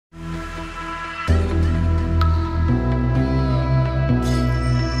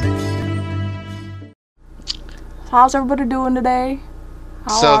How's everybody doing today?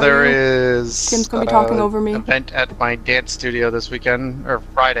 So there is Kim's gonna be talking over me. Event at my dance studio this weekend, or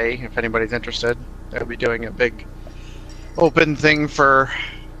Friday, if anybody's interested. They'll be doing a big open thing for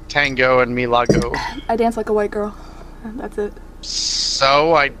tango and milago. I dance like a white girl. That's it.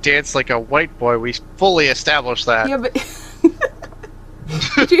 So I dance like a white boy. We fully established that. Yeah, but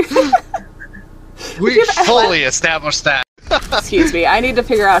we fully established that. Excuse me, I need to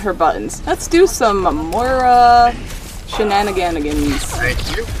figure out her buttons. Let's do some more shenanigans.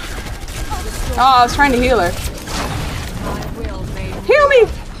 Thank you. Oh, I was trying to heal her. Heal me!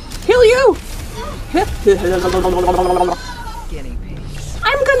 Heal you! I'm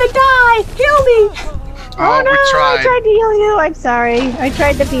gonna die! Heal me! Oh, no, I tried to heal you. I'm sorry. I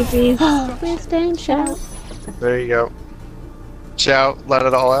tried the pee-pee. Please don't shout. There you go. Shout, let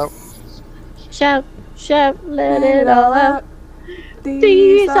it all out. Shout, shout, let it all out.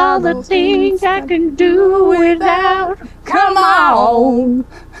 These are the things I can do without. Come on!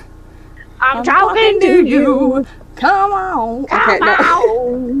 I'm talking to you. Come on! Okay, Come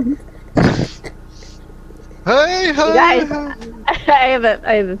on. Hey, You hey, guys, hey.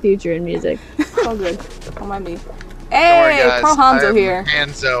 I have a future in music. all good. Don't mind me. Don't worry, Hey, guys. Pro Hanzo I'm here.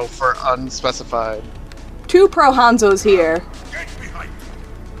 Hanzo for unspecified. 2 Pro Hanzos here.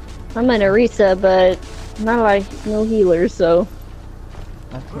 I'm an Arisa, but not like no healer, so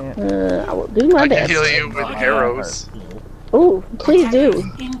I will do my I can best. heal you with arrows. Ooh, please do.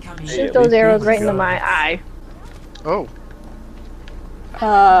 Shoot those arrows right into my eye. Oh.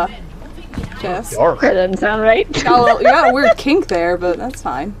 Jess. That doesn't sound right. Oh, well, you got a weird kink there, but that's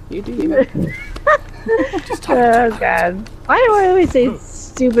fine. You do you. Oh god. Why do I always say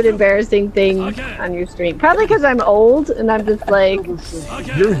stupid, embarrassing things on your stream? Probably because I'm old and I'm just like.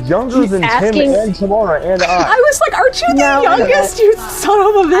 You're younger than Tim and Tamara and I. I was like, aren't you the youngest, you son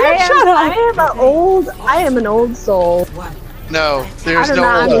of a bitch? Shut up! I am an old soul. No, there's I do no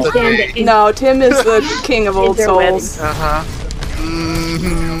not old understand debate. it. No, Tim is the king of old souls. Uh-huh.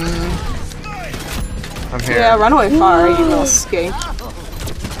 I'm here. Yeah, run away, Farah, you little skink.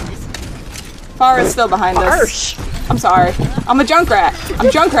 Farah's still behind us. I'm sorry. I'm a Junkrat.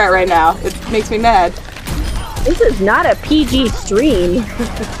 I'm Junkrat right now. It makes me mad. This is not a PG stream.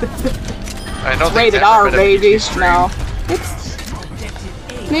 I don't think Rated they've ever R, been a baby. PG stream. No. It's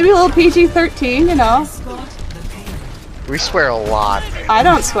maybe a little PG-13, you know. We swear a lot. I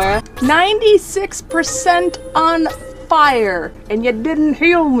don't swear. 96% on fire, and you didn't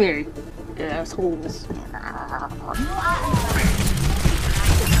heal me. Assholes.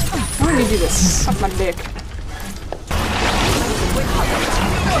 Why did you just suck my dick?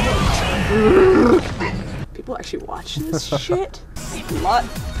 People actually watch this shit? Slut.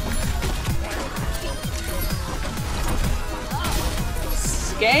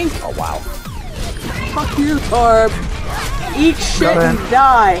 Skank. Oh wow. Fuck you, Torb. Eat shit and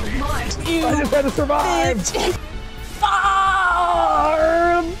die. I just had to survive.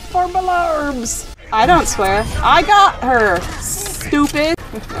 Farm-alarms. I don't swear. I got her, stupid.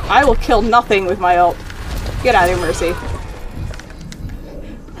 I will kill nothing with my ult. Get out of here, Mercy.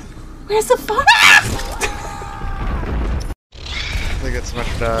 Where's the fire? I think it's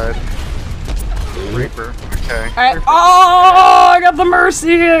much died. Reaper. Okay. Alright. Oh, I got the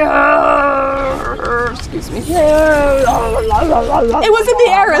Mercy. Excuse me. It was in the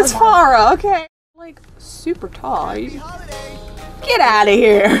air as Farah. Okay. Like super tall. Get out of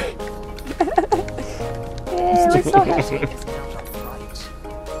here. Yeah, we're so happy.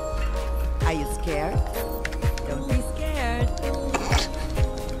 Are you scared? Don't be scared.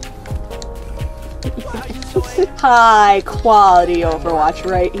 High quality Overwatch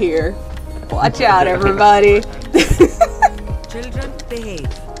right here. Watch out, everybody. Children, behave.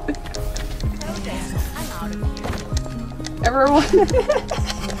 Everyone.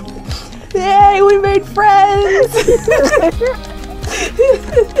 Yay, we made friends.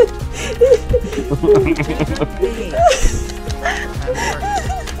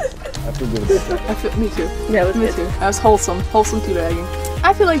 I feel good about that. Me too. Yeah, Me too. I was wholesome. Wholesome teabagging.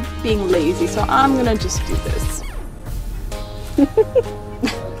 I feel like being lazy, so I'm gonna just do this.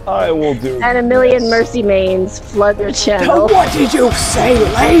 I will do. And a million Mercy mains flood your channel. What did you say,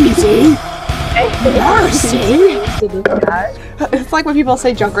 lazy? Mercy? It's like when people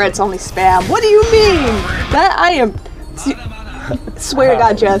say Junkrat's only spam. What do you mean? That I am. Swear to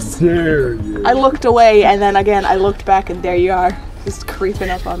God, Jess. Dare you. I looked away and then again I looked back and there you are. Just creeping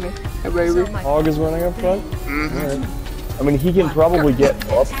up on me. Hey, baby. Hog is running up front. Right. I mean, he can probably get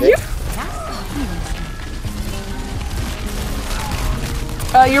up there.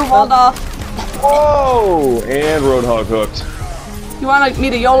 You're walled off. Oh, and Roadhog hooked. You want me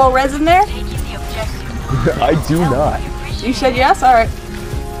to YOLO res in there? I do not. You said yes? Alright.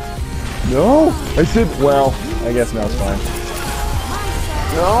 No, I said, well, I guess no, it's fine.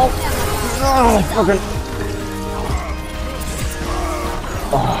 No. Oh, fucking.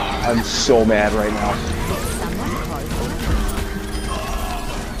 Oh, I'm so mad right now.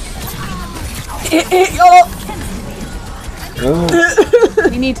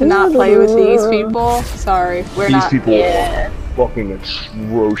 We need to not play with these people. Sorry, we're These not. people are fucking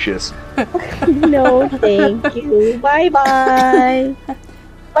atrocious. No, thank you. Bye bye. Bye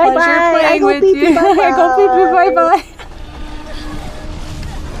Pleasure bye. playing with you. I go people. Bye bye.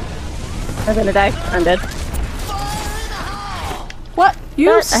 I'm gonna die. I'm dead. What? You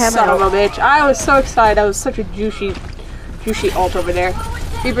But I have son my of a bitch! I was so excited. I was such a juicy ult over there.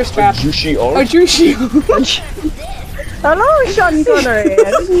 Beaver strap. Juicy Oh, art? juicy. Hello, Sean Connery.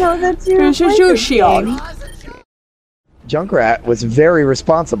 I didn't know that's your Juicy ult. Junkrat was very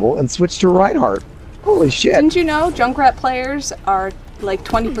responsible and switched to Reinhardt. Holy shit. Didn't you know Junkrat players are like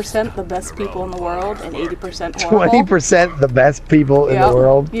 20% the best people in the world and 80% horrible? 20% the best people in the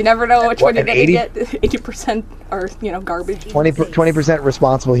world. You never know which one you're and gonna get. 80% are, you know, garbage. 20%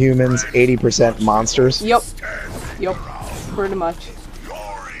 responsible humans, 80% monsters. Yep. Yep. Pretty much.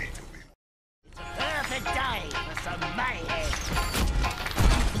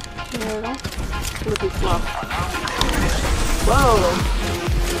 Flippy flop. Whoa.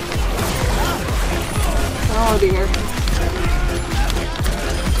 Oh dear.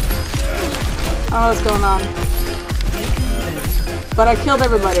 I don't know what's going on. But I killed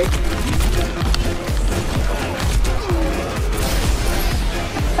everybody.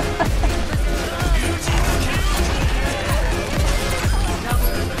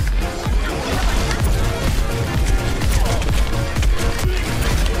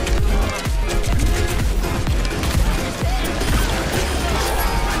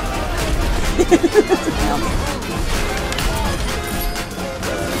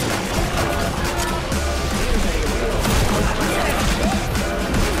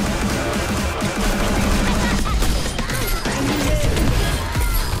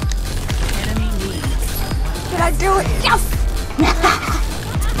 Did I do it? Yes!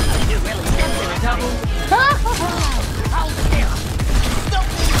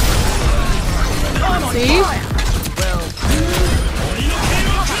 See?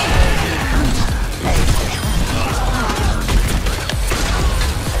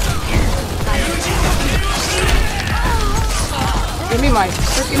 Give me my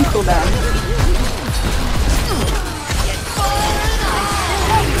freaking cooldown.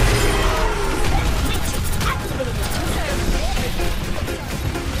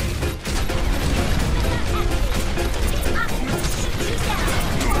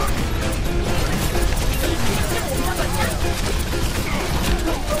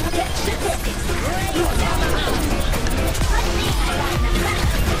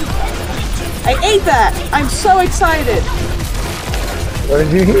 I ate that! I'm so excited! What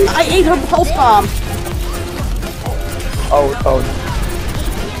did you eat? I ate her pulse bomb! Oh.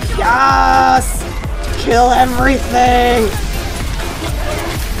 Yes! Kill everything!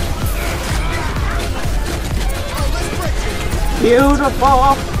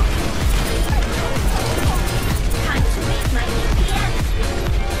 Beautiful!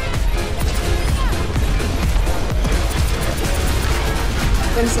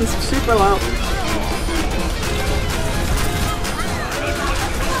 Vincent's super low.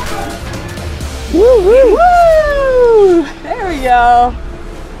 Woo woo woo! There we go.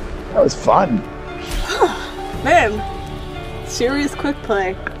 That was fun. Man, serious quick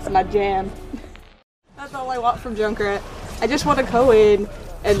play. It's my jam. That's all I want from Junkrat. I just want to go in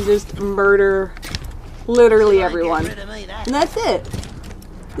and just murder literally everyone. And that's it.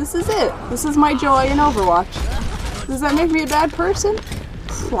 This is it. This is my joy in Overwatch. Does that make me a bad person?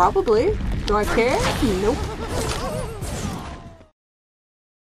 Probably. Do I care? Nope.